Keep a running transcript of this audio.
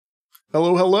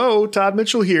Hello, hello. Todd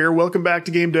Mitchell here. Welcome back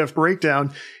to Game Dev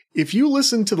Breakdown. If you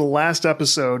listened to the last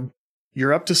episode,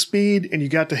 you're up to speed and you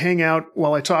got to hang out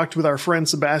while I talked with our friend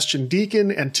Sebastian Deacon,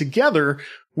 and together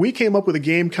we came up with a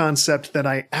game concept that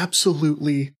I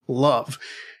absolutely love.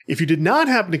 If you did not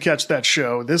happen to catch that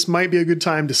show, this might be a good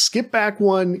time to skip back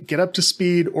one, get up to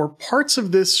speed, or parts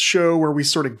of this show where we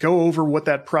sort of go over what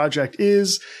that project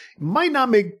is. It might not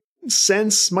make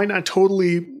sense, might not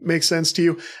totally make sense to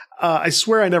you. I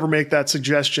swear I never make that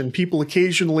suggestion. People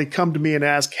occasionally come to me and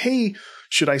ask, hey,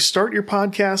 should I start your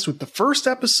podcast with the first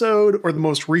episode or the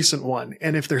most recent one?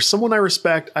 And if there's someone I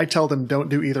respect, I tell them don't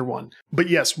do either one. But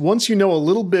yes, once you know a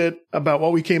little bit about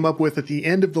what we came up with at the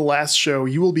end of the last show,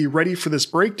 you will be ready for this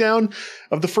breakdown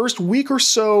of the first week or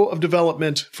so of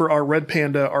development for our Red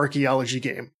Panda archaeology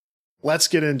game. Let's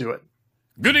get into it.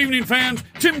 Good evening, fans.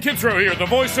 Tim Kitzrow here, the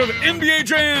voice of NBA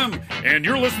Jam, and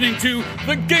you're listening to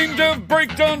the Game Dev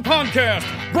Breakdown Podcast,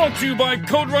 brought to you by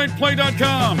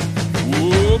CodeWritePlay.com.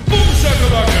 Whoa, boom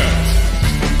shakalaka!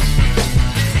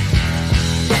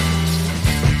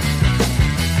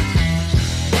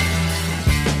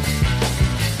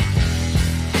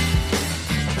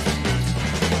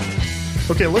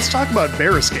 Okay, let's talk about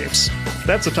bear escapes.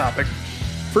 That's a topic.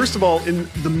 First of all, in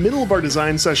the middle of our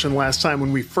design session last time,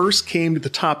 when we first came to the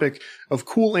topic of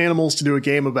cool animals to do a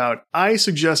game about, I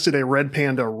suggested a red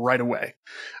panda right away.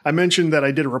 I mentioned that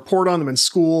I did a report on them in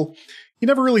school. You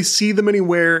never really see them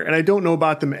anywhere, and I don't know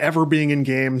about them ever being in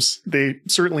games. They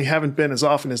certainly haven't been as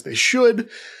often as they should.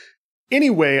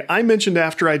 Anyway, I mentioned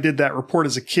after I did that report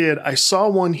as a kid, I saw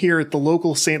one here at the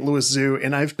local St. Louis Zoo,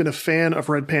 and I've been a fan of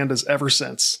red pandas ever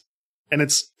since. And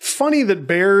it's funny that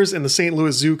bears and the St.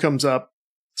 Louis Zoo comes up.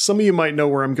 Some of you might know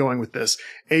where I'm going with this.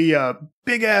 A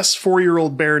big-ass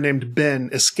 4-year-old bear named Ben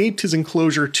escaped his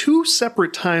enclosure 2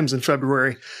 separate times in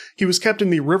February. He was kept in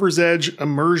the River's Edge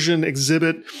Immersion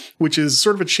exhibit, which is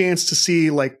sort of a chance to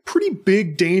see like pretty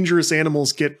big, dangerous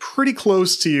animals get pretty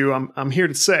close to you, I'm here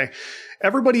to say.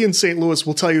 Everybody in St. Louis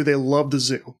will tell you they love the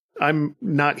zoo. I'm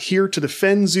not here to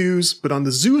defend zoos, but on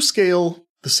the zoo scale,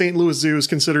 the St. Louis Zoo is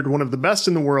considered one of the best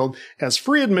in the world, has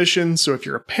free admission, so if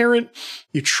you're a parent,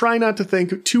 you try not to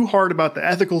think too hard about the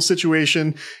ethical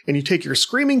situation, and you take your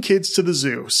screaming kids to the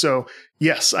zoo. So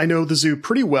yes, I know the zoo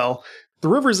pretty well. The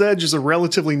River's Edge is a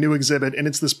relatively new exhibit, and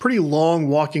it's this pretty long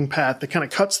walking path that kind of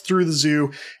cuts through the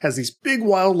zoo, has these big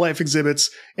wildlife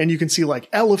exhibits, and you can see like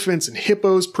elephants and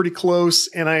hippos pretty close,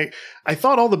 and I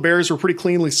thought all the bears were pretty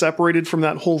cleanly separated from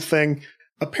that whole thing.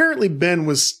 Apparently Ben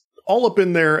was all up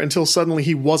in there until suddenly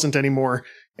he wasn't anymore.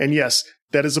 And yes,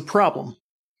 that is a problem.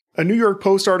 A New York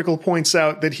Post article points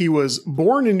out that he was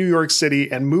born in New York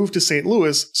City and moved to St.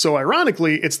 Louis, so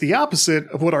ironically, it's the opposite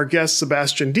of what our guest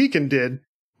Sebastian Deacon did.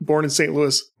 Born in St.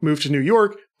 Louis, moved to New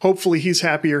York. Hopefully he's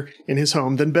happier in his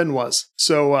home than Ben was.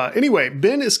 So anyway,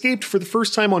 Ben escaped for the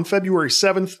first time on February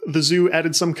 7th. The zoo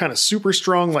added some kind of super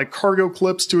strong like cargo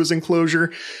clips to his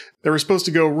enclosure. They were supposed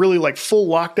to go really like full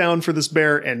lockdown for this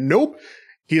bear, and nope.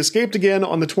 He escaped again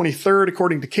on the 23rd,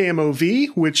 according to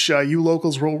KMOV, which you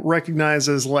locals will recognize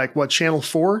as like, what, Channel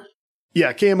 4?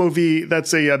 Yeah, KMOV,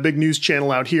 that's a big news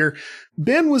channel out here.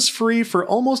 Ben was free for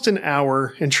almost an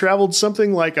hour and traveled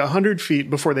something like 100 feet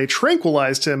before they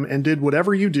tranquilized him and did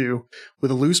whatever you do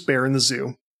with a loose bear in the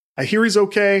zoo. I hear he's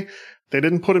okay. They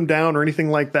didn't put him down or anything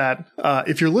like that.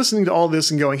 If you're listening to all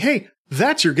this and going, hey,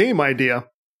 that's your game idea,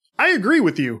 I agree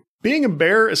with you. Being a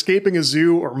bear escaping a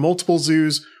zoo or multiple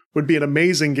zoos would be an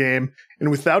amazing game,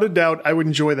 and without a doubt, I would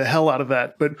enjoy the hell out of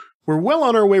that. But we're well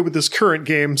on our way with this current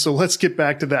game, so let's get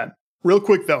back to that. Real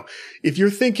quick though, if you're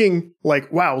thinking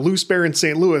like, wow, loose bear in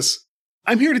St. Louis,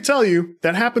 I'm here to tell you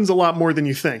that happens a lot more than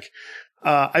you think.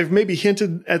 I've maybe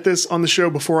hinted at this on the show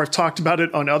before. I've talked about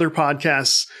it on other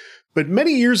podcasts, but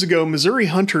many years ago, Missouri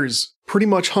hunters pretty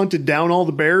much hunted down all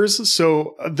the bears.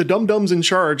 So the dum-dums in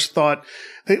charge thought,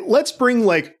 hey, let's bring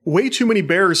like way too many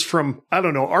bears from, I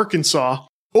don't know, Arkansas,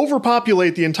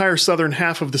 overpopulate the entire southern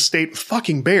half of the state with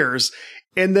fucking bears,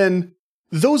 and then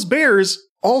those bears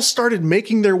all started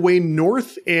making their way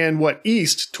north and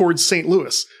east towards St.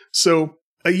 Louis. So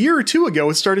a year or two ago,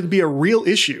 it started to be a real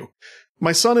issue.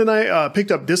 My son and I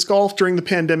picked up disc golf during the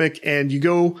pandemic, and you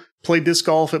go play disc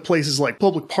golf at places like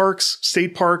public parks,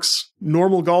 state parks,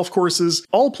 normal golf courses,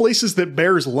 all places that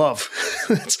bears love.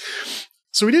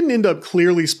 So we didn't end up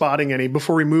clearly spotting any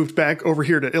before we moved back over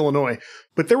here to Illinois.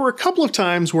 But there were a couple of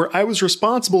times where I was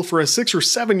responsible for a 6 or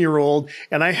 7-year-old,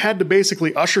 and I had to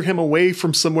basically usher him away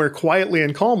from somewhere quietly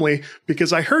and calmly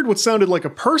because I heard what sounded like a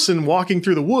person walking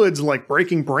through the woods, like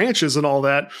breaking branches and all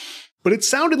that. But it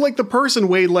sounded like the person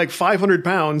weighed like 500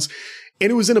 pounds,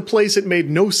 and it was in a place it made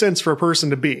no sense for a person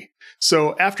to be.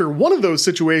 So after one of those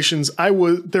situations,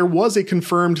 there was a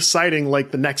confirmed sighting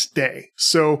like the next day.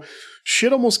 So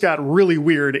shit almost got really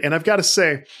weird. And I've got to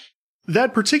say,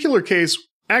 that particular case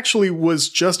actually was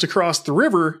just across the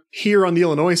river here on the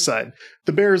Illinois side.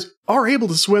 The bears are able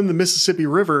to swim the Mississippi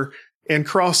River and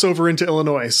cross over into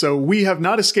Illinois. So we have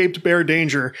not escaped bear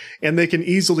danger, and they can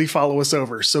easily follow us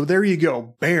over. So there you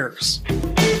go, bears.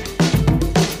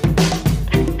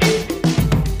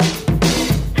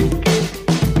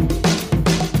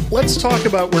 Let's talk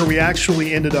about where we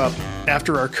actually ended up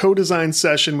after our co-design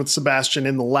session with Sebastian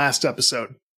in the last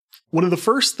episode. One of the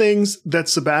first things that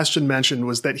Sebastian mentioned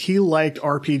was that he liked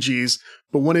RPGs,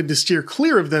 but wanted to steer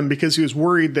clear of them because he was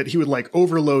worried that he would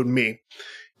overload me.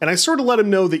 And I sort of let him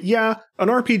know that, yeah, an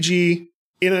RPG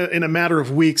in a matter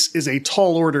of weeks is a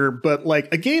tall order, but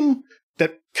a game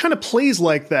that kind of plays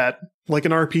like that, like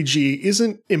an RPG,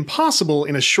 isn't impossible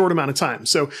in a short amount of time.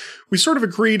 So we sort of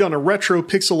agreed on a retro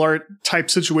pixel art type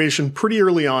situation pretty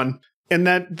early on, and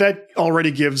that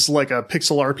already gives a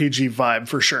pixel RPG vibe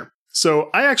for sure. So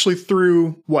I actually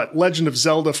threw, Legend of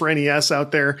Zelda for NES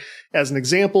out there as an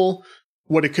example,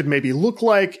 what it could maybe look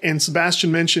like, and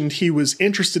Sebastian mentioned he was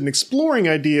interested in exploring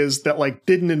ideas that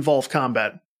didn't involve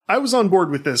combat. I was on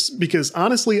board with this because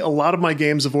honestly, a lot of my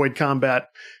games avoid combat,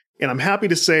 and I'm happy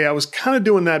to say I was kind of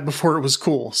doing that before it was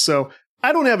cool. So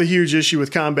I don't have a huge issue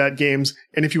with combat games,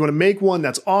 and if you want to make one,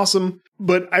 that's awesome.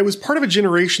 But I was part of a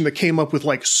generation that came up with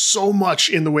so much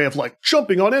in the way of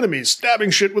jumping on enemies,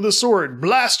 stabbing shit with a sword,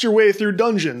 blast your way through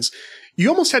dungeons. You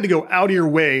almost had to go out of your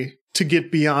way to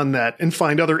get beyond that and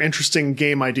find other interesting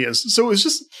game ideas. So it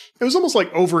was almost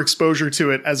like overexposure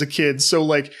to it as a kid.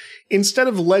 So instead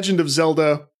of Legend of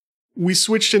Zelda, we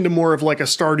switched into more of a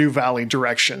Stardew Valley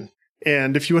direction.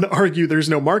 And if you want to argue there's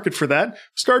no market for that,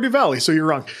 Stardew Valley, so you're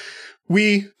wrong.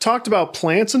 We talked about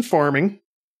plants and farming,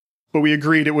 but we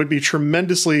agreed it would be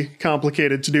tremendously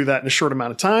complicated to do that in a short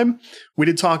amount of time. We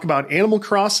did talk about Animal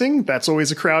Crossing. That's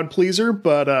always a crowd pleaser,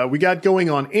 but we got going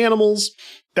on animals.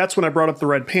 That's when I brought up the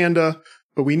red panda,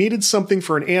 but we needed something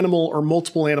for an animal or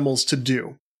multiple animals to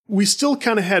do. We still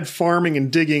kind of had farming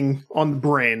and digging on the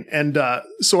brain, and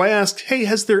so I asked, hey,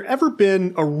 has there ever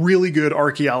been a really good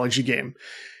archaeology game?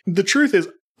 The truth is,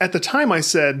 at the time I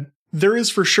said, there is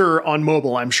for sure on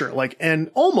mobile, I'm sure.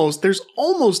 There's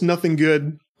almost nothing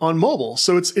good on mobile.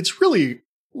 So it's really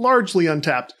largely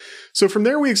untapped. So from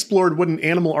there, we explored what an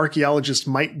animal archaeologist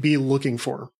might be looking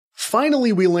for.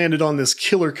 Finally, we landed on this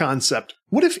killer concept.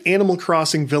 What if Animal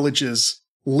Crossing villages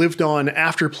lived on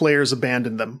after players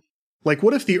abandoned them?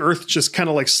 What if the Earth just kind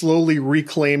of slowly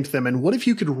reclaimed them? And what if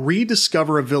you could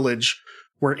rediscover a village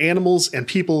where animals and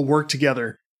people work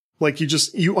together?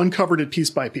 You uncovered it piece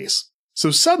by piece.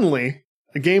 So suddenly,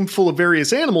 a game full of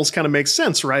various animals kind of makes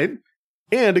sense, right?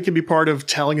 And it can be part of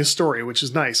telling a story, which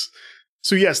is nice.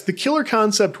 So yes, the killer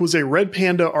concept was a red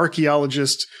panda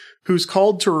archaeologist who's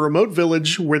called to a remote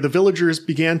village where the villagers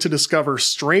began to discover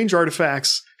strange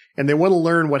artifacts, and they want to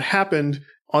learn what happened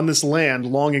on this land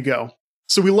long ago.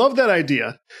 So we love that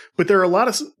idea, but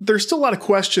there's still a lot of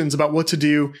questions about what to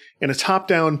do in a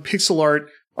top-down pixel art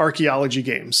archaeology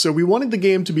game. So we wanted the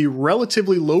game to be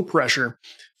relatively low pressure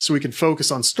so we can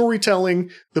focus on storytelling,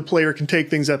 the player can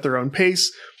take things at their own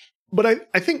pace. But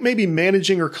I think maybe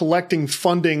managing or collecting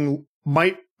funding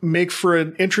might make for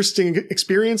an interesting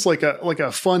experience, like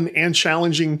a fun and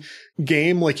challenging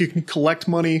game. You can collect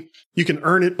money, you can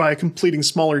earn it by completing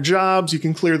smaller jobs, you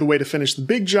can clear the way to finish the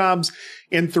big jobs,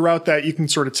 and throughout that you can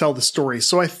sort of tell the story.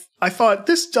 So I thought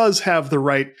this does have the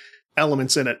right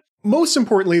elements in it. Most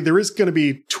importantly, there is going to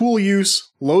be tool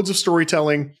use, loads of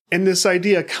storytelling, and this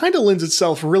idea kind of lends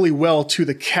itself really well to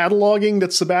the cataloging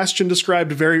that Sebastian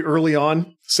described very early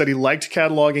on. Said he liked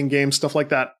cataloging games, stuff like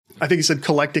that. I think he said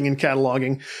collecting and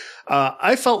cataloging.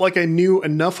 I felt like I knew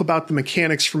enough about the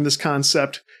mechanics from this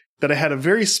concept that I had a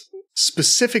very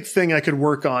specific thing I could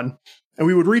work on. And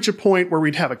we would reach a point where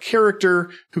we'd have a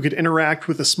character who could interact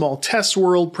with a small test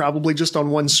world, probably just on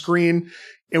one screen,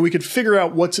 and we could figure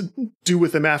out what to do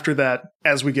with them after that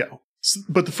as we go.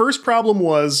 But the first problem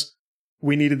was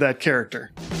we needed that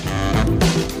character.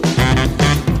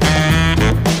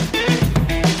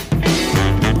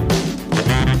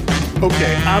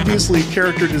 Okay, obviously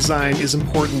character design is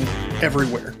important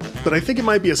everywhere, but I think it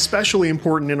might be especially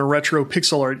important in a retro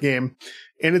pixel art game,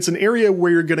 and it's an area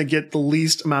where you're going to get the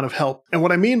least amount of help. And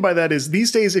what I mean by that is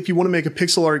these days, if you want to make a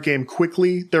pixel art game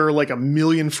quickly, there are 1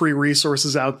 million free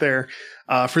resources out there.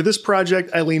 For this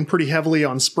project, I lean pretty heavily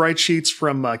on sprite sheets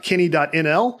from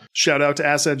Kenny.nl. Shout out to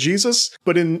Asset Jesus.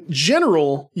 But in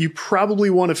general, you probably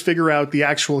want to figure out the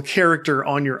actual character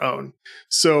on your own.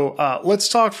 So let's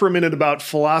talk for a minute about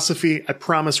philosophy. I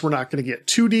promise we're not going to get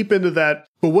too deep into that.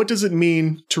 But what does it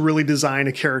mean to really design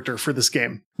a character for this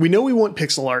game? We know we want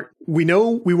pixel art. We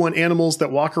know we want animals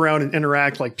that walk around and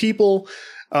interact like people,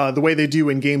 the way they do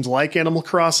in games like Animal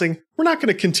Crossing. We're not going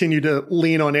to continue to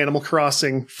lean on Animal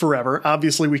Crossing forever.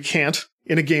 Obviously, we can't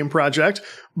in a game project,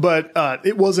 but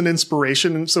it was an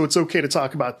inspiration, and so it's okay to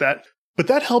talk about that. But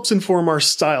that helps inform our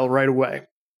style right away.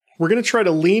 We're going to try to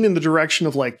lean in the direction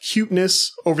of like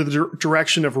cuteness over the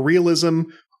direction of realism,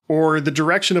 or the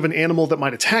direction of an animal that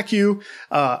might attack you.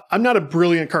 I'm not a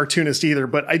brilliant cartoonist either,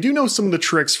 but I do know some of the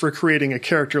tricks for creating a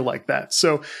character like that.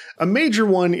 So a major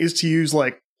one is to use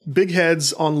like big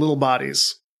heads on little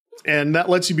bodies. And that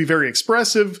lets you be very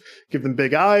expressive, give them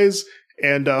big eyes,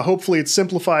 and hopefully it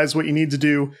simplifies what you need to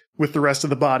do with the rest of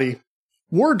the body.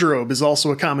 Wardrobe is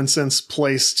also a common sense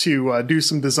place to do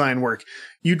some design work.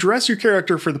 You dress your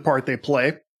character for the part they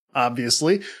play,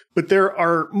 obviously, but there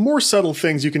are more subtle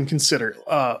things you can consider.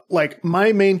 Like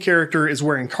my main character is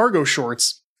wearing cargo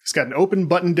shorts. He's got an open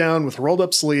button down with rolled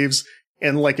up sleeves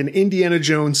and like an Indiana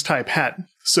Jones type hat.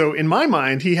 So in my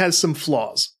mind, he has some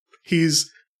flaws. He's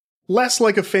less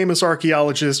like a famous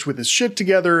archaeologist with his shit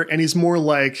together, and he's more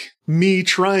like me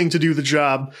trying to do the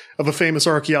job of a famous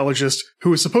archaeologist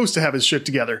who is supposed to have his shit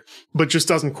together, but just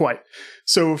doesn't quite.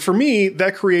 So for me,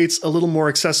 that creates a little more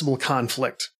accessible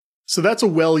conflict. So that's a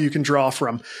well you can draw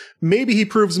from. Maybe he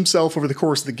proves himself over the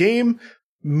course of the game.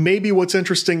 Maybe what's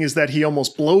interesting is that he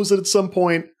almost blows it at some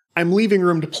point. I'm leaving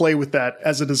room to play with that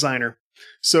as a designer.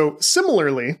 So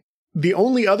similarly, the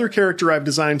only other character I've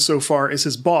designed so far is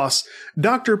his boss,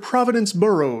 Dr. Providence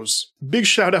Burrows. Big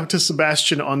shout out to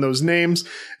Sebastian on those names.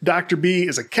 Dr. B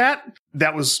is a cat.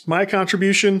 That was my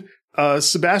contribution.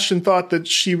 Sebastian thought that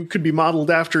she could be modeled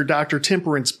after Dr.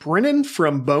 Temperance Brennan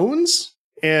from Bones.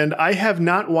 And I have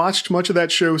not watched much of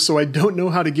that show, so I don't know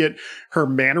how to get her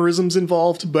mannerisms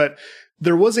involved, but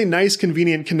there was a nice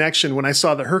convenient connection when I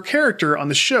saw that her character on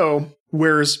the show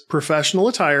wears professional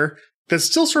attire that's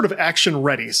still sort of action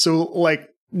ready. So like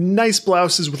nice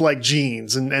blouses with like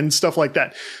jeans and stuff like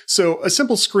that. So a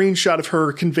simple screenshot of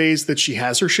her conveys that she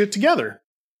has her shit together,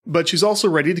 but she's also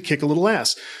ready to kick a little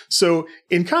ass. So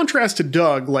in contrast to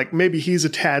Doug, like maybe he's a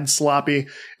tad sloppy,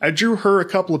 I drew her a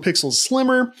couple of pixels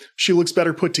slimmer. She looks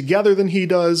better put together than he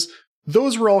does.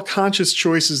 Those were all conscious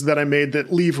choices that I made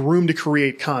that leave room to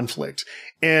create conflict.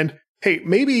 And hey,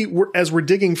 maybe as we're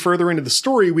digging further into the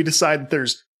story, we decide that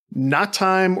there's not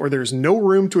time, or there's no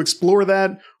room to explore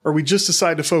that, or we just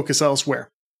decide to focus elsewhere.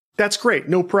 That's great,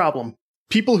 no problem.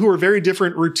 People who are very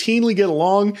different routinely get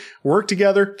along, work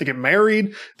together, they get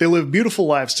married, they live beautiful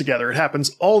lives together. It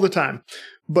happens all the time.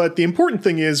 But the important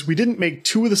thing is we didn't make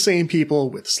two of the same people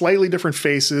with slightly different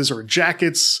faces or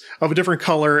jackets of a different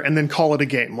color and then call it a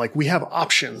game. Like, we have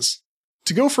options.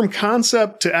 To go from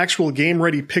concept to actual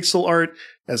game-ready pixel art,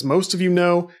 as most of you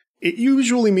know, it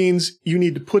usually means you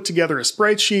need to put together a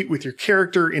sprite sheet with your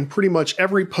character in pretty much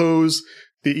every pose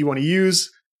that you want to use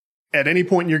at any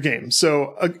point in your game.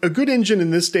 So a good engine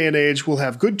in this day and age will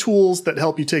have good tools that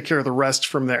help you take care of the rest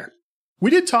from there.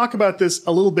 We did talk about this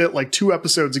a little bit like 2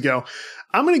 episodes ago.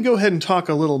 I'm going to go ahead and talk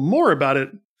a little more about it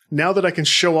now that I can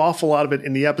show off a lot of it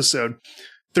in the episode.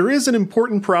 There is an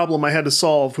important problem I had to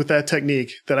solve with that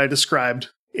technique that I described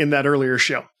in that earlier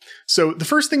show. So the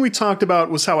first thing we talked about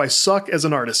was how I suck as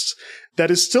an artist.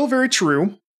 That is still very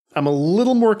true. I'm a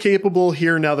little more capable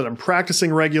here now that I'm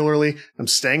practicing regularly. I'm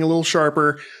staying a little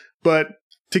sharper. But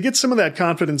to get some of that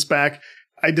confidence back,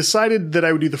 I decided that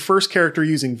I would do the first character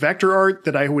using vector art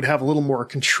that I would have a little more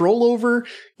control over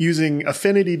using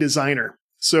Affinity Designer.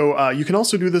 So you can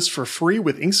also do this for free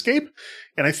with Inkscape.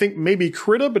 And I think maybe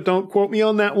Krita, but don't quote me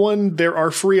on that one. There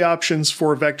are free options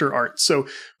for vector art. So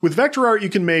with vector art, you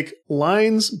can make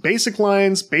lines, basic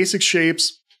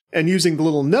shapes, and using the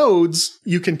little nodes,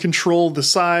 you can control the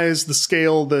size, the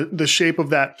scale, the shape of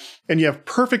that, and you have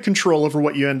perfect control over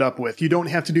what you end up with. You don't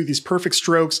have to do these perfect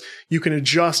strokes. You can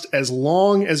adjust as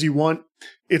long as you want.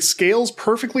 It scales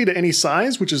perfectly to any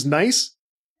size, which is nice.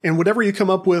 And whatever you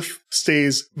come up with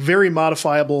stays very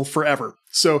modifiable forever.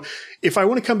 So if I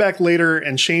want to come back later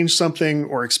and change something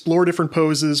or explore different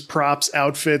poses, props,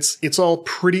 outfits, it's all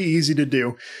pretty easy to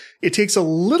do. It takes a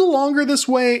little longer this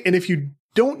way, and if you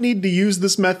don't need to use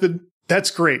this method,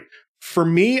 that's great. For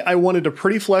me, I wanted a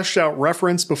pretty fleshed out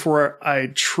reference before I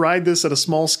tried this at a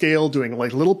small scale, doing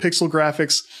like little pixel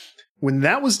graphics. When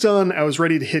that was done, I was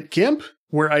ready to hit GIMP,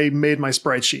 where I made my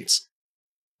sprite sheets.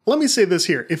 Let me say this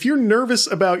here. If you're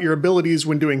nervous about your abilities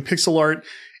when doing pixel art,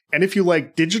 and if you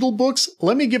like digital books,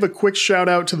 let me give a quick shout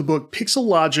out to the book Pixel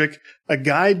Logic, A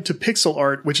Guide to Pixel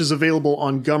Art, which is available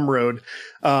on Gumroad.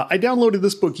 I downloaded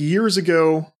this book years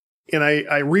ago, and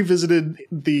I revisited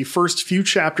the first few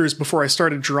chapters before I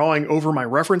started drawing over my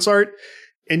reference art.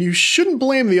 And you shouldn't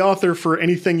blame the author for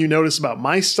anything you notice about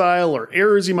my style or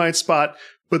errors you might spot,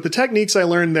 but the techniques I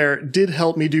learned there did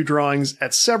help me do drawings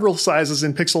at several sizes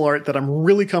in pixel art that I'm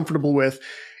really comfortable with.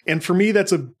 And for me,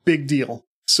 that's a big deal.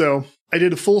 So I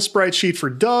did a full sprite sheet for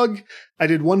Doug. I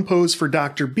did one pose for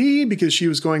Dr. B because she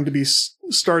was going to be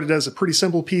started as a pretty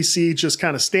simple PC, just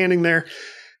kind of standing there.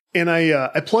 And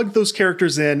I plugged those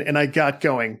characters in and I got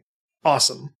going.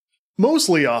 Awesome.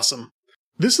 Mostly awesome.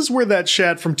 This is where that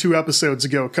chat from 2 episodes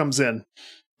ago comes in.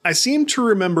 I seem to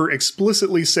remember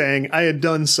explicitly saying I had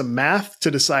done some math to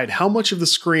decide how much of the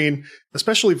screen,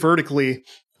 especially vertically,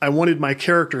 I wanted my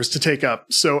characters to take up.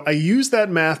 So I used that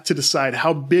math to decide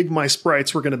how big my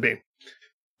sprites were going to be.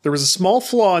 There was a small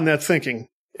flaw in that thinking,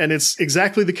 and it's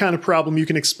exactly the kind of problem you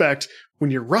can expect when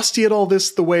you're rusty at all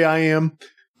this the way I am.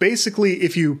 Basically,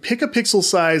 if you pick a pixel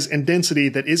size and density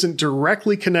that isn't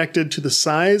directly connected to the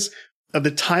size of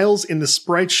the tiles in the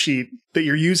sprite sheet that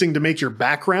you're using to make your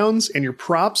backgrounds and your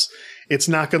props, it's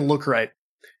not going to look right.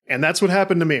 And that's what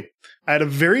happened to me. I had a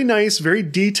very nice, very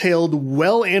detailed,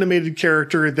 well-animated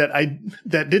character that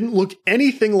didn't look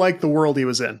anything like the world he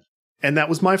was in. And that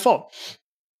was my fault.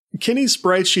 Kenny's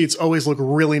sprite sheets always look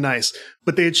really nice,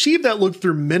 but they achieve that look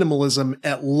through minimalism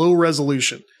at low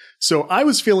resolution. So I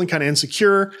was feeling kind of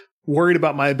insecure, worried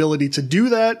about my ability to do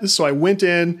that, so I went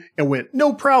in and went,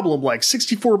 no problem, like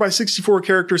 64 by 64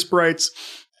 character sprites,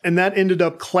 and that ended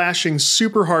up clashing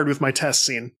super hard with my test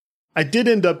scene. I did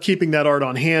end up keeping that art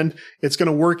on hand. It's going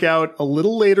to work out a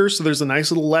little later, so there's a nice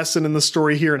little lesson in the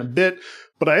story here in a bit,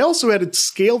 but I also had to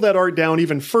scale that art down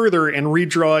even further and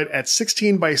redraw it at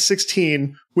 16 by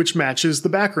 16, which matches the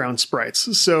background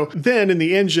sprites. So then in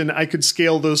the engine, I could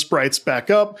scale those sprites back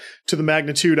up to the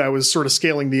magnitude I was sort of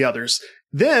scaling the others.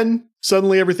 Then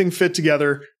suddenly everything fit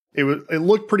together. It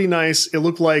looked pretty nice. It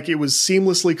looked like it was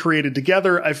seamlessly created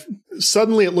together.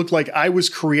 Suddenly it looked like I was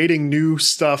creating new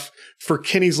stuff for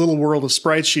Kenny's little world of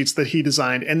sprite sheets that he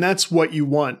designed. And that's what you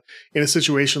want in a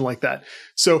situation like that.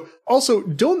 So also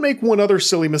don't make one other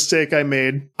silly mistake I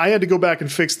made. I had to go back and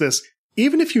fix this.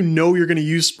 Even if you know you're going to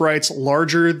use sprites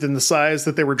larger than the size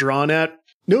that they were drawn at,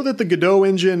 know that the Godot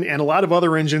engine and a lot of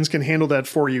other engines can handle that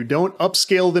for you. Don't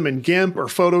upscale them in GIMP or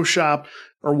Photoshop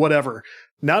or whatever.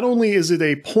 Not only is it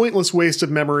a pointless waste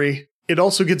of memory, it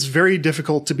also gets very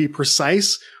difficult to be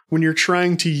precise when you're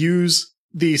trying to use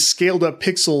the scaled up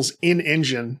pixels in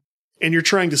engine and you're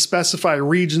trying to specify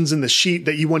regions in the sheet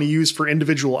that you want to use for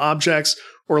individual objects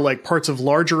or like parts of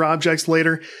larger objects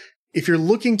later. If you're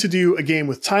looking to do a game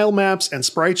with tile maps and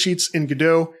sprite sheets in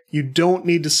Godot, you don't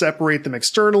need to separate them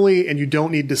externally and you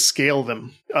don't need to scale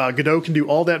them. Godot can do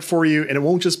all that for you, and it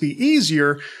won't just be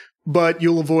easier, but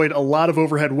you'll avoid a lot of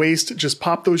overhead waste. Just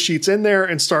pop those sheets in there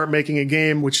and start making a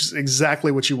game, which is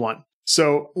exactly what you want.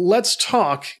 So let's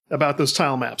talk about those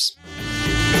tile maps.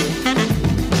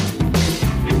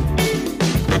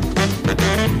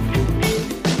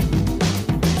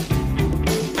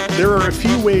 There are a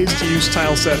few ways to use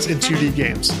tile sets in 2D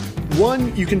games.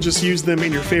 One, you can just use them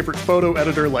in your favorite photo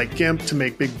editor like GIMP to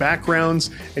make big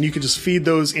backgrounds, and you can just feed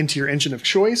those into your engine of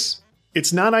choice.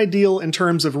 It's not ideal in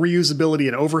terms of reusability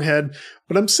and overhead,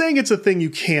 but I'm saying it's a thing you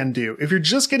can do. If you're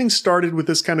just getting started with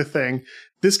this kind of thing,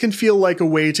 this can feel like a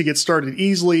way to get started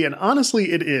easily, and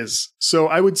honestly, it is. So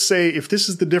I would say if this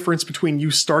is the difference between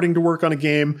you starting to work on a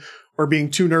game or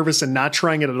being too nervous and not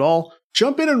trying it at all,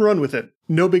 jump in and run with it.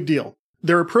 No big deal.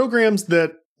 There are programs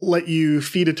that let you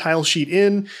feed a tile sheet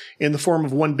in the form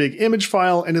of one big image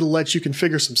file, and it'll let you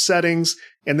configure some settings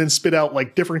and then spit out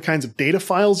like different kinds of data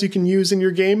files you can use in your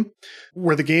game,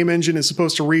 where the game engine is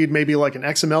supposed to read maybe like an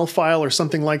XML file or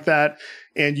something like that,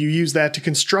 and you use that to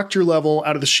construct your level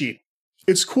out of the sheet.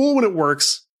 It's cool when it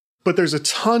works, but there's a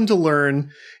ton to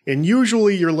learn, and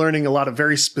usually you're learning a lot of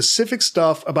very specific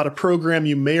stuff about a program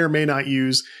you may or may not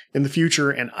use in the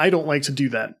future, and I don't like to do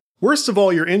that. Worst of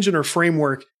all, your engine or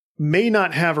framework may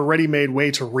not have a ready-made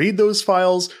way to read those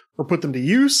files or put them to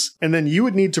use, and then you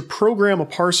would need to program a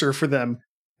parser for them.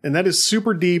 And that is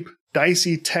super deep,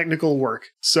 dicey, technical work.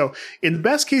 So in the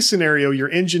best case scenario, your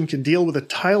engine can deal with a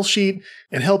tile sheet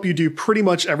and help you do pretty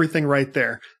much everything right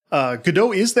there.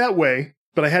 Godot is that way,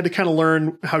 but I had to kind of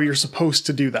learn how you're supposed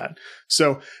to do that.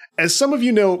 So as some of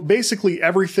you know, basically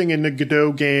everything in a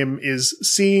Godot game is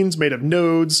scenes made of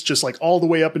nodes, just like all the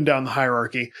way up and down the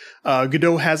hierarchy.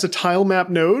 Godot has a tile map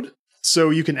node, So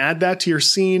you can add that to your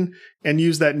scene and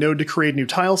use that node to create a new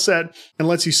tile set, and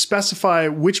lets you specify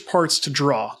which parts to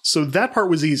draw. So that part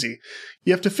was easy.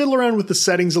 You have to fiddle around with the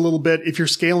settings a little bit if you're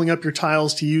scaling up your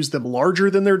tiles to use them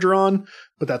larger than they're drawn,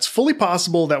 but that's fully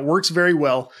possible. That works very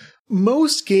well.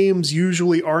 Most games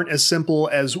usually aren't as simple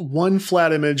as one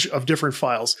flat image of different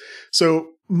files. So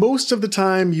most of the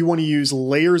time you want to use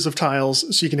layers of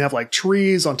tiles, so you can have like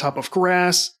trees on top of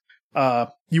grass.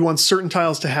 You want certain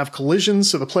tiles to have collisions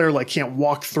so the player can't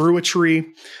walk through a tree.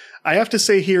 I have to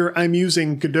say here, I'm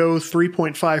using Godot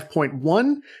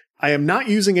 3.5.1. I am not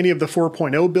using any of the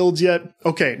 4.0 builds yet.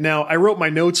 Okay, now I wrote my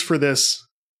notes for this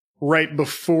right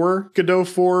before Godot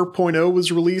 4.0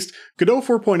 was released. Godot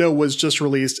 4.0 was just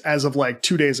released as of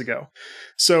 2 days ago.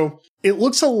 So it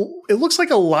looks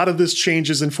like a lot of this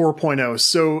changes in 4.0.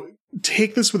 So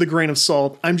take this with a grain of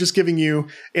salt. I'm just giving you,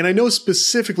 and I know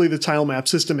specifically the tile map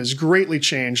system has greatly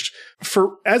changed.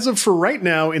 As of right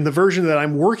now, in the version that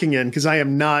I'm working in, because I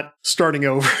am not starting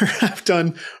over, I've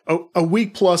done a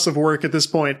week plus of work at this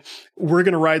point. We're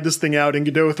going to ride this thing out in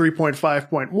Godot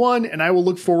 3.5.1, and I will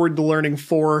look forward to learning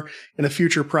 4 in a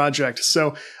future project.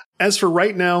 So as for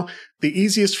right now, the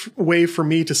easiest way for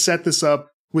me to set this up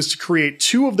was to create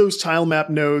 2 of those tile map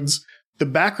nodes. The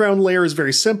background layer is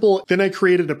very simple. Then I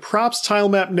created a props tile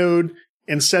map node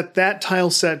and set that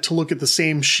tile set to look at the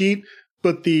same sheet.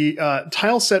 But the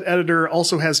tile set editor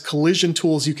also has collision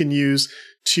tools you can use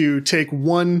to take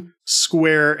one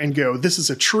square and go, this is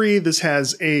a tree. This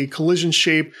has a collision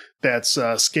shape that's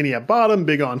skinny at bottom,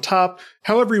 big on top,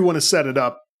 however you want to set it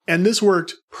up. And this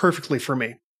worked perfectly for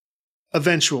me.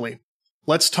 Eventually,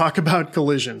 let's talk about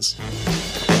collisions.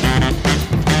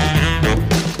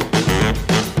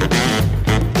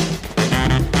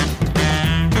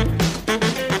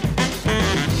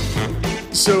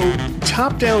 So,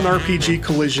 top-down RPG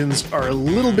collisions are a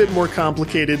little bit more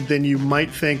complicated than you might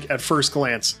think at first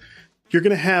glance. You're going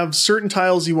to have certain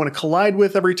tiles you want to collide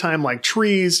with every time, like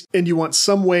trees, and you want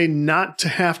some way not to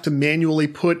have to manually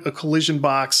put a collision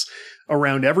box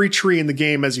around every tree in the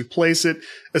game as you place it,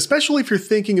 especially if you're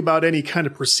thinking about any kind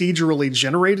of procedurally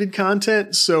generated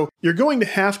content, so you're going to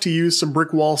have to use some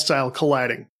brick wall style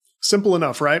colliding. Simple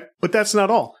enough, right? But that's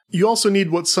not all. You also need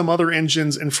what some other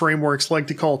engines and frameworks like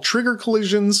to call trigger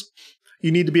collisions.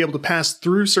 You need to be able to pass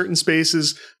through certain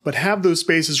spaces, but have those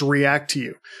spaces react to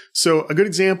you. So a good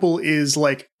example is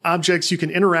objects you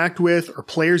can interact with or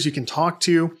players you can talk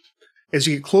to. As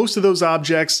you get close to those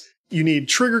objects, you need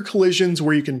trigger collisions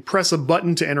where you can press a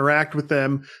button to interact with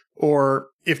them, or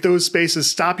if those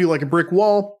spaces stop you like a brick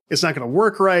wall, it's not going to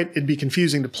work right. It'd be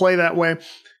confusing to play that way.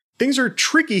 Things are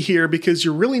tricky here because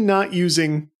you're really not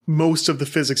using most of the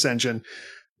physics engine,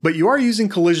 but you are using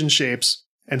collision shapes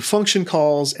and function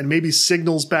calls and maybe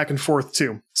signals back and forth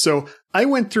too. So I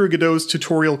went through Godot's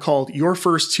tutorial called Your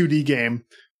First 2D Game,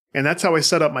 and that's how I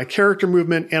set up my character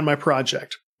movement and my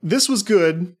project. This was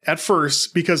good at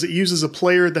first because it uses a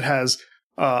player that has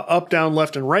up, down,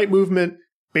 left, and right movement,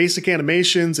 basic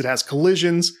animations, it has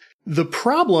collisions. The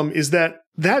problem is that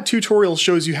tutorial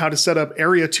shows you how to set up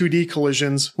area 2D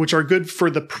collisions, which are good for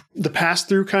the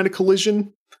pass-through kind of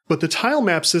collision, but the tile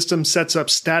map system sets up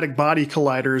static body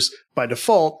colliders by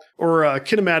default, or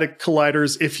kinematic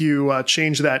colliders if you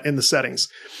change that in the settings.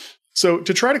 So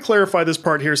to try to clarify this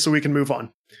part here so we can move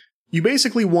on, you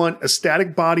basically want a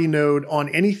static body node on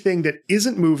anything that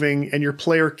isn't moving and your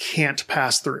player can't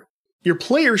pass through. Your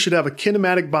player should have a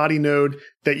kinematic body node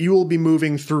that you will be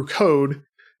moving through code.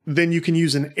 Then you can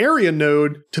use an area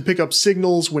node to pick up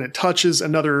signals when it touches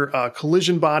another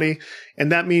collision body.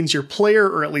 And that means your player,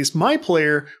 or at least my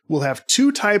player, will have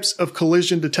 2 types of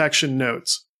collision detection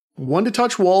nodes. One to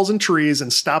touch walls and trees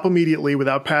and stop immediately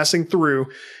without passing through.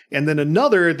 And then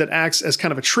another that acts as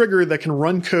kind of a trigger that can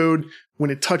run code when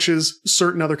it touches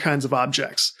certain other kinds of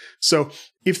objects. So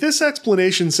if this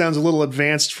explanation sounds a little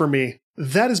advanced for me,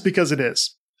 that is because it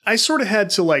is. I sort of had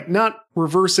to not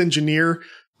reverse engineer,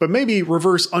 but maybe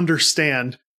reverse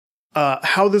understand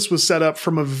how this was set up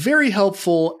from a very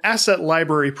helpful asset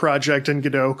library project in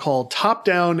Godot called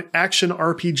Top-Down Action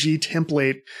RPG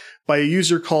Template by a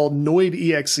user called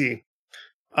NoidExe.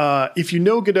 If you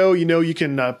know Godot, you know you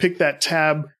can pick that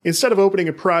tab. Instead of opening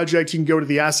a project, you can go to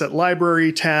the asset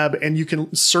library tab and you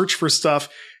can search for stuff.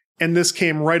 And this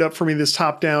came right up for me, this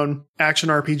Top-Down Action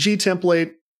RPG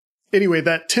Template. Anyway,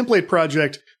 that template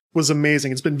project was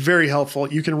amazing. It's been very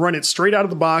helpful. You can run it straight out of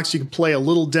the box. You can play a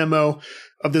little demo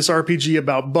of this RPG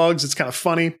about bugs. It's kind of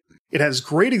funny. It has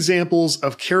great examples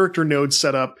of character nodes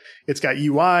set up. It's got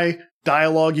UI,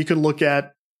 dialogue you can look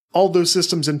at, all those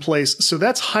systems in place. So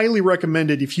that's highly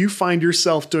recommended if you find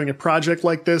yourself doing a project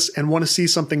like this and want to see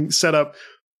something set up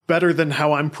better than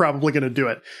how I'm probably going to do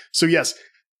it. So yes,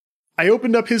 I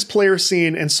opened up his player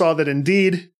scene and saw that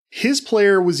indeed his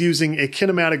player was using a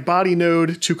kinematic body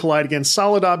node to collide against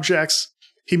solid objects.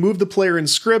 He moved the player in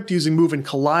script using move and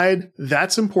collide.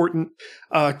 That's important.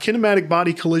 Kinematic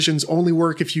body collisions only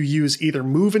work if you use either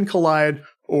move and collide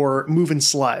or move and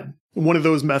slide. One of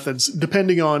those methods,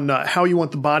 depending on how you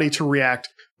want the body to react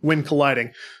when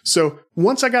colliding. So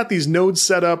once I got these nodes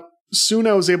set up, soon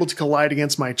I was able to collide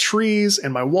against my trees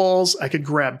and my walls. I could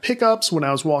grab pickups when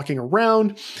I was walking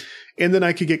around, and then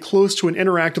I could get close to an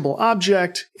interactable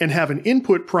object and have an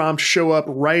input prompt show up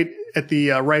right at the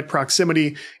right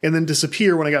proximity and then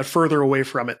disappear when I got further away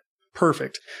from it.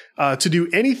 Perfect. To do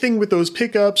anything with those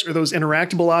pickups or those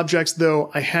interactable objects,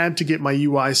 though, I had to get my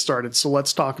UI started. So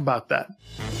let's talk about that.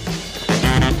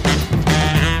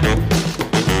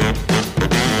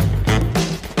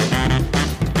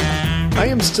 I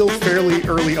am still fairly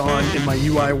early on in my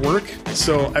UI work,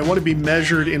 so I want to be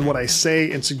measured in what I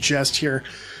say and suggest here.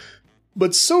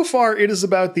 But so far, it is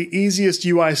about the easiest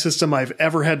UI system I've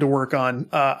ever had to work on.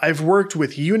 I've worked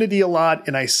with Unity a lot,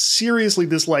 and I seriously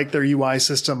dislike their UI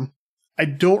system. I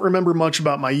don't remember much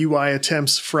about my UI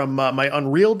attempts from my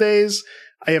Unreal days.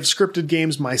 I have scripted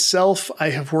games myself. I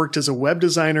have worked as a web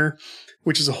designer,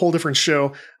 which is a whole different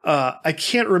show. I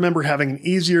can't remember having an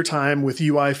easier time with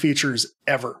UI features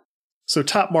ever. So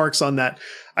top marks on that.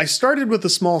 I started with a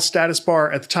small status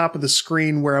bar at the top of the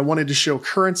screen where I wanted to show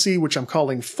currency, which I'm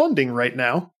calling funding right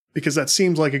now, because that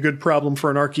seems like a good problem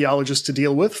for an archaeologist to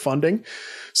deal with, funding.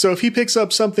 So if he picks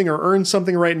up something or earns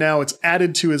something right now, it's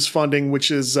added to his funding,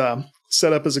 which is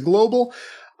set up as a global.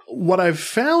 What I've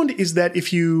found is that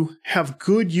if you have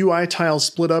good UI tiles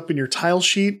split up in your tile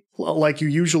sheet, like you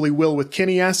usually will with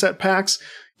Kenny asset packs,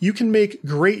 you can make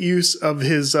great use of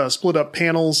his split up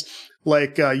panels,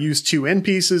 like use two end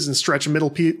pieces and stretch a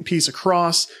middle piece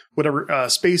across, whatever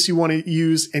space you want to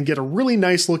use, and get a really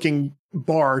nice looking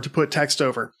bar to put text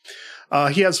over.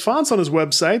 He has fonts on his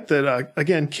website that,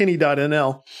 again,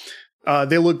 kenny.nl.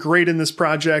 They look great in this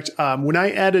project. When I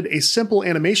added a simple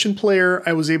animation player,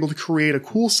 I was able to create a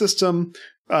cool system,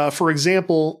 for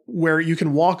example, where you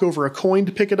can walk over a coin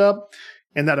to pick it up,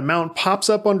 and that amount pops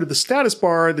up under the status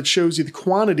bar that shows you the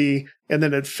quantity, and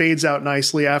then it fades out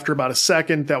nicely after about a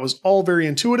second. That was all very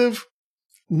intuitive.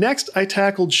 Next, I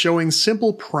tackled showing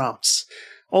simple prompts,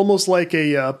 almost like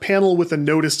a panel with a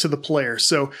notice to the player.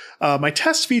 So my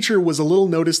test feature was a little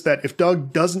notice that if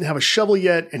Doug doesn't have a shovel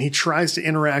yet and he tries to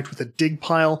interact with a dig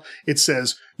pile, it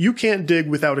says, "You can't dig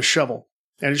without a shovel."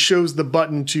 And it shows the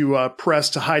button to press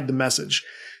to hide the message.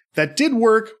 That did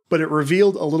work, but it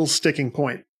revealed a little sticking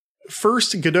point.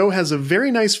 First, Godot has a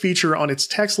very nice feature on its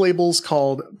text labels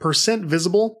called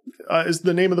 %visible is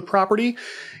the name of the property.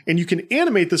 And you can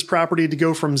animate this property to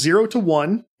go from 0 to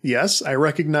 1. Yes, I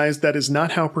recognize that is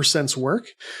not how percents work.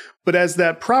 But as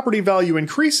that property value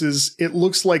increases, it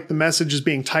looks like the message is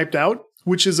being typed out,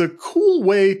 which is a cool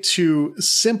way to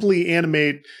simply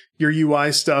animate your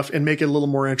UI stuff and make it a little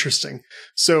more interesting.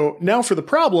 So now for the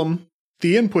problem,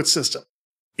 the input system.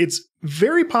 It's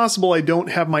very possible I don't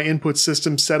have my input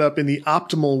system set up in the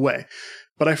optimal way,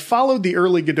 but I followed the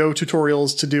early Godot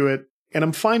tutorials to do it, and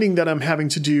I'm finding that I'm having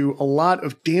to do a lot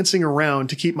of dancing around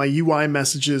to keep my UI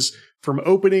messages from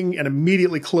opening and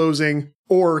immediately closing,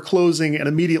 or closing and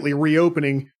immediately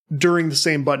reopening during the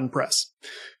same button press.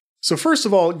 So first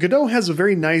of all, Godot has a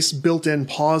very nice built-in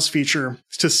pause feature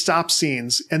to stop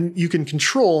scenes, and you can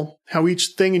control how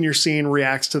each thing in your scene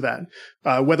reacts to that,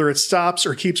 whether it stops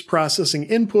or keeps processing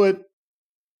input,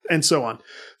 and so on.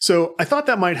 So I thought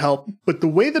that might help, but the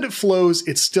way that it flows,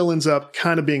 it still ends up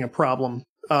kind of being a problem.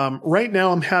 Right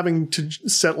now, I'm having to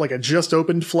set like a just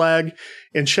opened flag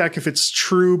and check if it's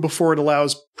true before it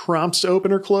allows prompts to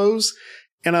open or close.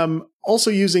 And I'm also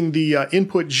using the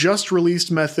input just released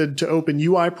method to open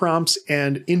UI prompts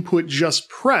and input just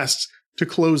pressed to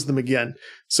close them again.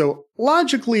 So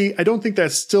logically, I don't think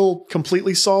that still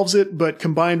completely solves it, but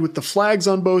combined with the flags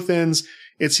on both ends,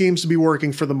 it seems to be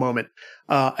working for the moment.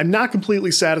 I'm not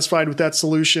completely satisfied with that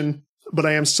solution, but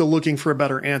I am still looking for a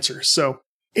better answer. So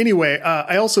anyway,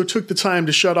 I also took the time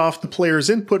to shut off the player's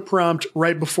input prompt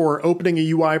right before opening a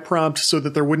UI prompt so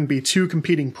that there wouldn't be two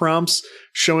competing prompts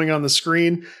showing on the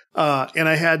screen. And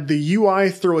I had the UI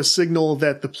throw a signal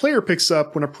that the player picks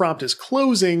up when a prompt is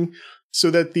closing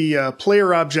so that the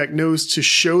player object knows to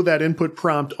show that input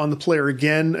prompt on the player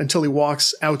again until he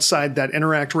walks outside that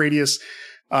interact radius.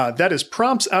 That is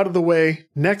prompts out of the way.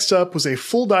 Next up was a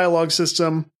full dialogue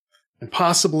system and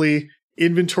possibly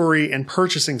inventory and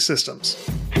purchasing systems.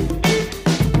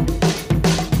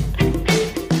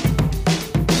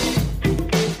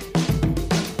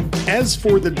 As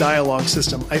for the dialogue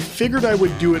system, I figured I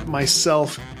would do it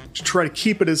myself to try to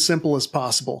keep it as simple as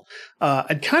possible.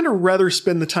 I'd kind of rather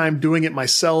spend the time doing it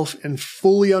myself and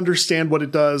fully understand what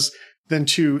it does than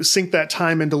to sink that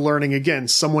time into learning, again,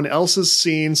 someone else's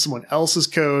scene, someone else's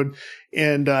code,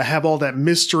 and have all that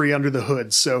mystery under the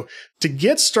hood. So to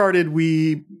get started,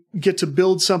 we get to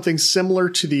build something similar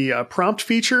to the prompt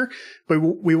feature, but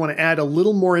we want to add a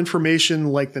little more information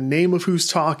like the name of who's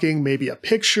talking, maybe a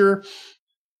picture.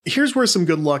 Here's where some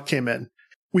good luck came in.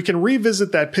 We can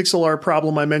revisit that pixel art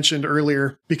problem I mentioned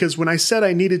earlier, because when I said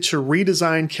I needed to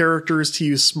redesign characters to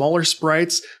use smaller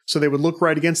sprites so they would look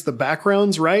right against the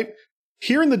backgrounds, right?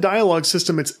 Here in the dialogue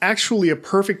system, it's actually a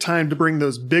perfect time to bring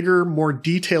those bigger, more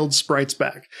detailed sprites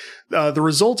back. The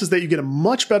result is that you get a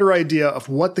much better idea of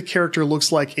what the character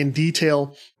looks like in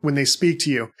detail when they speak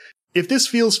to you. If this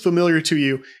feels familiar to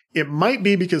you, it might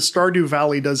be because Stardew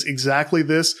Valley does exactly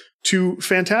this to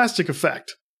fantastic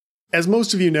effect. As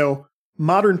most of you know,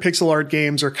 modern pixel art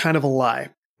games are kind of a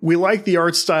lie. We like the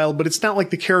art style, but it's not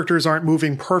like the characters aren't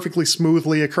moving perfectly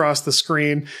smoothly across the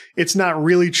screen. It's not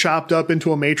really chopped up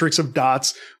into a matrix of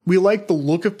dots. We like the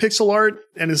look of pixel art,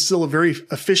 and it's still a very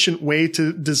efficient way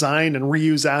to design and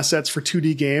reuse assets for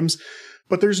 2D games.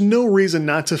 But there's no reason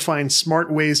not to find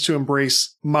smart ways to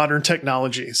embrace modern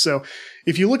technology. So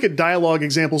if you look at dialogue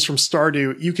examples from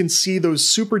Stardew, you can see those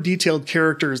super detailed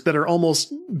characters that are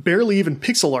almost barely even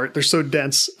pixel art. They're so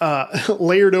dense,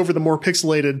 layered over the more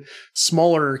pixelated,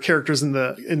 smaller characters in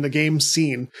the game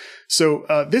scene.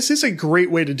 So this is a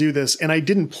great way to do this, and I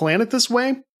didn't plan it this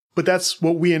way, but that's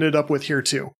what we ended up with here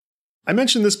too. I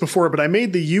mentioned this before, but I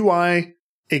made the UI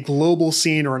a global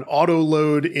scene or an auto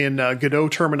load in Godot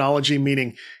terminology,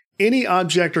 meaning any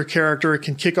object or character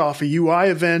can kick off a UI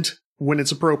event when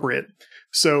it's appropriate.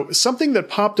 So something that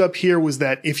popped up here was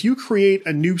that if you create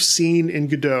a new scene in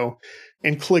Godot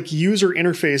and click user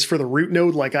interface for the root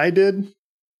node like I did,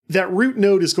 that root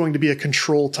node is going to be a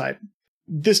control type.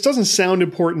 This doesn't sound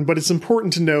important, but it's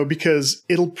important to know because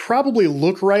it'll probably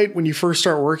look right when you first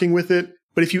start working with it.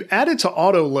 But if you add it to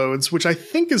auto loads, which I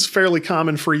think is fairly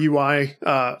common for UI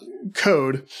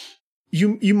code,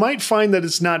 you might find that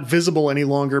it's not visible any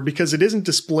longer because it isn't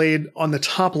displayed on the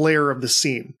top layer of the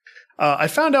scene. I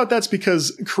found out that's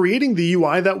because creating the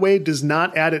UI that way does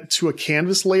not add it to a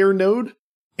canvas layer node,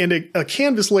 and a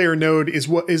canvas layer node is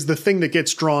what is the thing that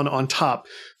gets drawn on top.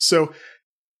 So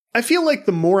I feel like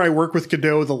the more I work with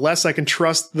Godot, the less I can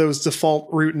trust those default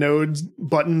root node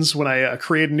buttons when I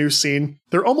create a new scene.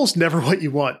 They're almost never what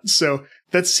you want. So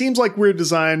that seems like weird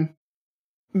design.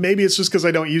 Maybe it's just because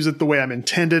I don't use it the way I'm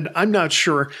intended. I'm not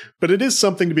sure, but it is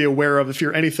something to be aware of if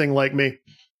you're anything like me.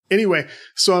 Anyway,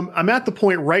 so I'm at the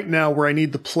point right now where I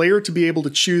need the player to be able to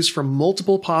choose from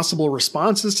multiple possible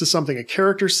responses to something a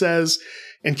character says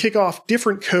and kick off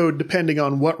different code depending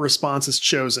on what response is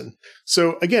chosen.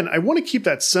 So again, I want to keep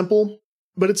that simple,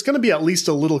 but it's going to be at least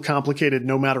a little complicated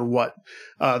no matter what.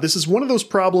 This is one of those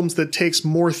problems that takes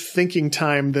more thinking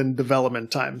time than development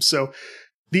time. So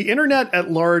the internet at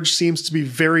large seems to be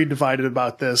very divided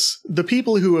about this. The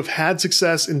people who have had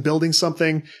success in building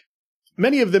something,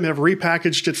 many of them have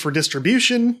repackaged it for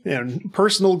distribution and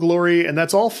personal glory, and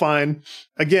that's all fine.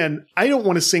 Again, I don't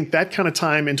want to sink that kind of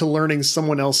time into learning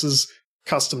someone else's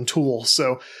custom tool.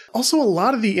 So also a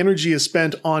lot of the energy is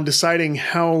spent on deciding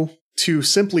how to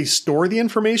simply store the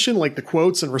information, like the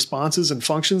quotes and responses and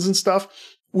functions and stuff,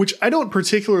 which I don't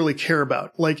particularly care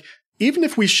about. Like, even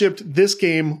if we shipped this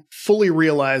game fully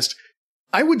realized,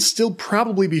 I would still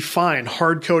probably be fine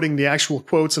hard coding the actual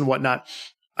quotes and whatnot.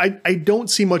 I don't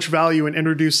see much value in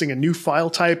introducing a new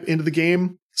file type into the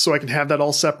game so I can have that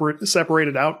all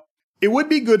separated out. It would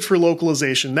be good for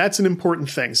localization. That's an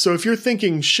important thing. So if you're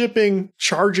thinking shipping,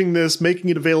 charging this, making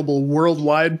it available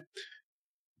worldwide,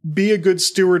 be a good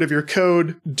steward of your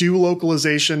code, do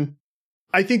localization.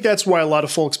 I think that's why a lot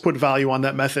of folks put value on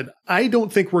that method. I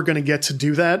don't think we're going to get to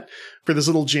do that for this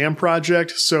little jam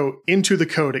project, so into the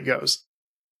code it goes.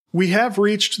 We have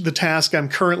reached the task I'm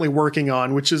currently working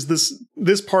on, which is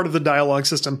this part of the dialogue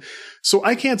system. So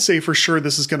I can't say for sure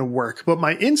this is going to work, but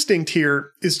my instinct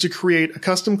here is to create a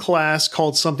custom class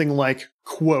called something like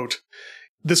quote.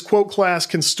 This quote class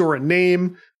can store a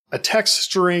name, a text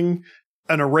string,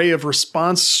 an array of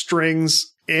response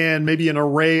strings, and maybe an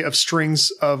array of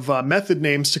strings of method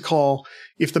names to call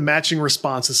if the matching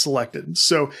response is selected.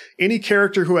 So any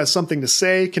character who has something to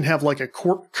say can have like a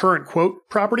current quote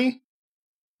property.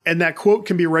 And that quote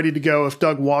can be ready to go if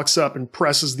Doug walks up and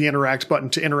presses the interact button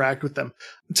to interact with them.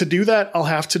 To do that, I'll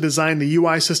have to design the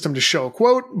UI system to show a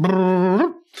quote,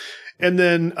 and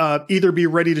then either be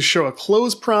ready to show a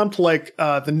close prompt like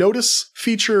the notice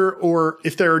feature, or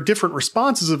if there are different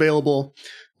responses available,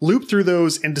 loop through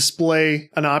those and display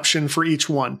an option for each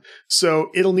one. So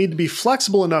it'll need to be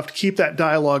flexible enough to keep that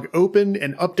dialogue open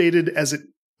and updated as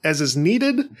is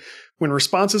needed when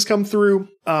responses come through.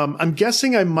 I'm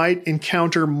guessing I might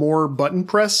encounter more button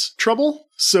press trouble.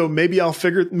 So maybe I'll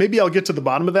get to the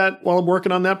bottom of that while I'm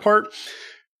working on that part.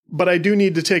 But I do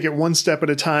need to take it one step at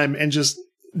a time and just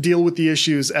deal with the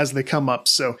issues as they come up.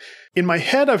 So in my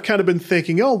head, I've kind of been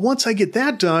thinking, once I get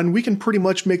that done, we can pretty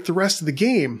much make the rest of the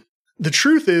game. The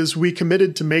truth is, we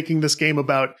committed to making this game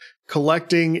about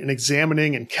collecting and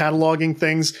examining and cataloging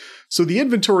things. So the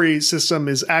inventory system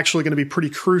is actually going to be pretty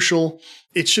crucial.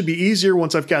 It should be easier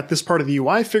once I've got this part of the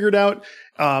UI figured out.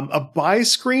 A buy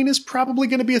screen is probably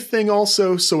going to be a thing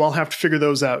also, so I'll have to figure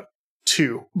those out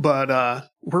too. But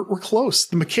we're close.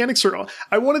 The mechanics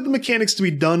I wanted the mechanics to be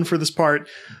done for this part,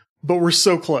 but we're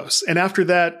so close. And after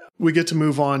that, we get to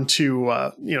move on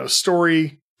to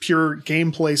story, pure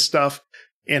gameplay stuff,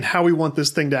 and how we want this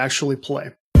thing to actually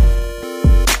play.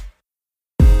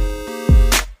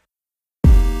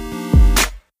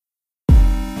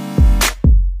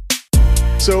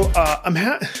 So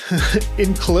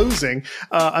in closing,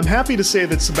 I'm happy to say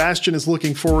that Sebastian is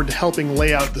looking forward to helping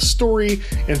lay out the story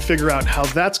and figure out how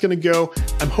that's going to go.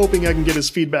 I'm hoping I can get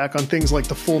his feedback on things like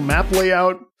the full map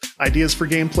layout, ideas for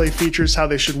gameplay features, how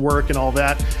they should work, and all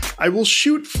that. I will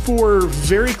shoot for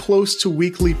very close to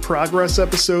weekly progress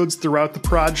episodes throughout the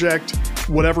project,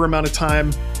 whatever amount of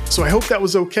time. So I hope that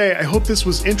was okay. I hope this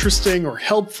was interesting or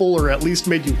helpful, or at least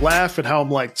made you laugh at how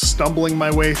I'm stumbling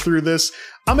my way through this.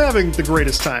 I'm having the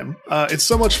greatest time. It's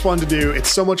so much fun to do.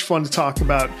 It's so much fun to talk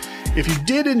about. If you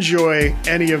did enjoy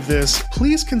any of this,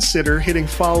 please consider hitting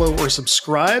follow or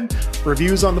subscribe.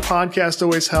 Reviews on the podcast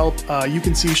always help. You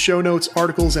can see show notes,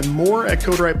 articles, and more at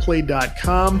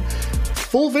CodeWrightPlay.com.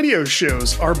 Full video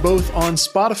shows are both on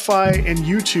Spotify and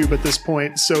YouTube at this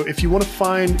point, so if you want to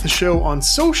find the show on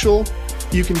social,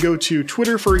 you can go to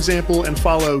Twitter, for example, and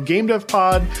follow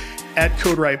GameDevPod at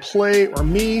CodeWrightPlay, or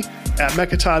me at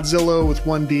Mechatodzilla with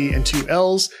 1D and 2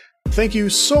 L's. Thank you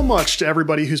so much to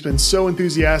everybody who's been so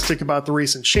enthusiastic about the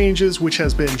recent changes, which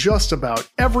has been just about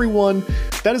everyone.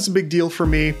 That is a big deal for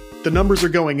me. The numbers are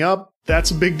going up.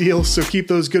 That's a big deal, so keep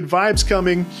those good vibes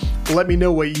coming. Let me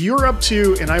know what you're up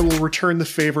to, and I will return the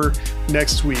favor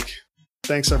next week.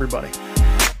 Thanks, everybody.